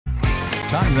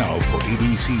Time now for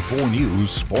ABC4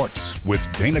 News Sports with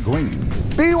Dana Green.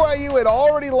 BYU had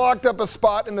already locked up a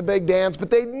spot in the big dance, but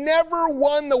they never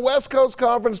won the West Coast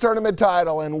Conference Tournament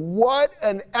title. And what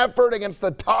an effort against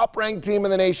the top-ranked team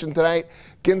in the nation tonight,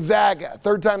 Gonzaga.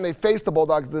 Third time they faced the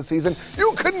Bulldogs this season.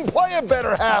 You couldn't play a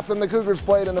better half than the Cougars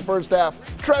played in the first half.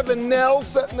 Trevin Nell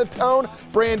setting the tone.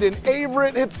 Brandon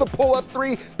Averett hits the pull-up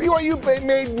three. BYU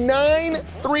made 9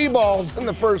 3-balls in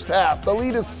the first half. The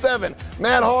lead is 7.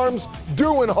 Matt Harms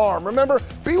doing harm. Remember,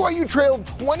 BYU trailed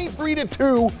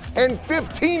 23-2 and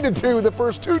 15-2 the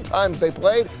first 2 times they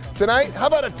played. Tonight, how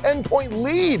about a 10-point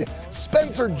lead?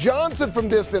 Spencer Johnson from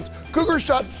distance. Cougars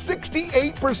shot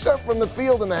 68% from the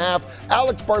field in the half.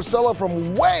 Alex Barcelo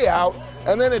from way out.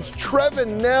 And then it's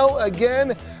Trevin Nell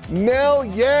again. Nell,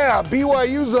 yeah,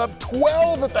 BYU's up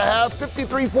 12 at the half,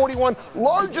 53-41.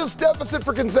 Largest deficit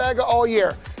for Gonzaga all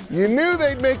year. You knew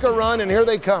they'd make a run, and here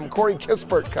they come. Corey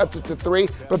Kispert cuts it to 3,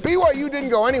 but BYU didn't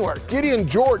go anywhere. Gideon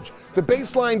George, the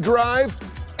baseline drive,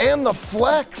 and the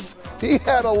flex. He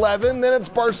had 11. Then it's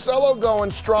Barcelo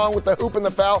going strong with the hoop and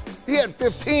the foul. He had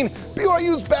 15.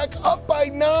 BYU's back up by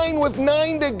 9 with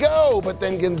 9 to go. But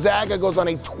then Gonzaga goes on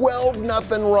a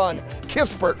 12-0 run.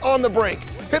 Kispert on the break,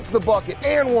 hits the bucket,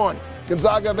 and 1.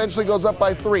 Gonzaga eventually goes up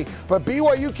by 3. But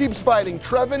BYU keeps fighting.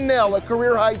 Trevin Nell, a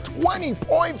career-high 20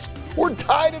 points. We're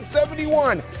tied at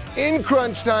 71. In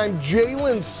crunch time,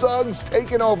 Jalen Suggs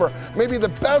taking over. Maybe the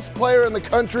best player in the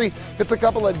country. Hits a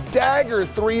couple of dagger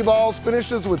 3-balls,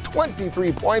 finishes with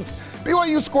 23 points.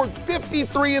 BYU scored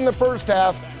 53 in the first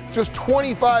half, just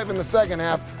 25 in the second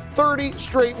half. 30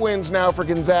 straight wins now for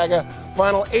Gonzaga.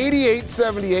 Final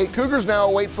 88-78. Cougars now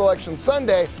await selection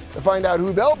Sunday to find out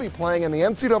who they'll be playing in the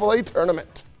NCAA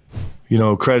tournament. You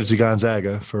know, credit to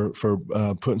Gonzaga for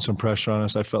putting some pressure on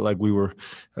us. I felt like we were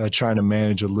trying to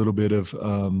manage a little bit of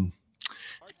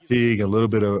fatigue, a little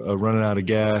bit of running out of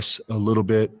gas, a little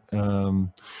bit.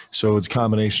 So it's a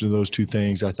combination of those two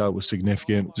things I thought was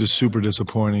significant. Just super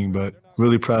disappointing, but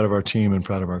really proud of our team and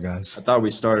proud of our guys. I thought we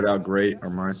started out great. Our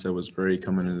mindset was great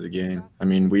coming into the game. I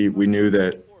mean, we knew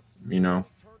that, you know,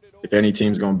 if any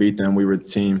team's going to beat them, we were the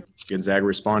team. Gonzaga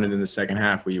responded in the second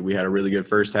half. We had a really good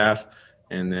first half.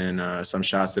 And then some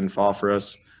shots didn't fall for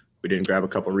us. We didn't grab a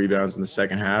couple rebounds in the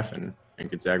second half, and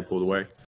Gonzaga pulled away.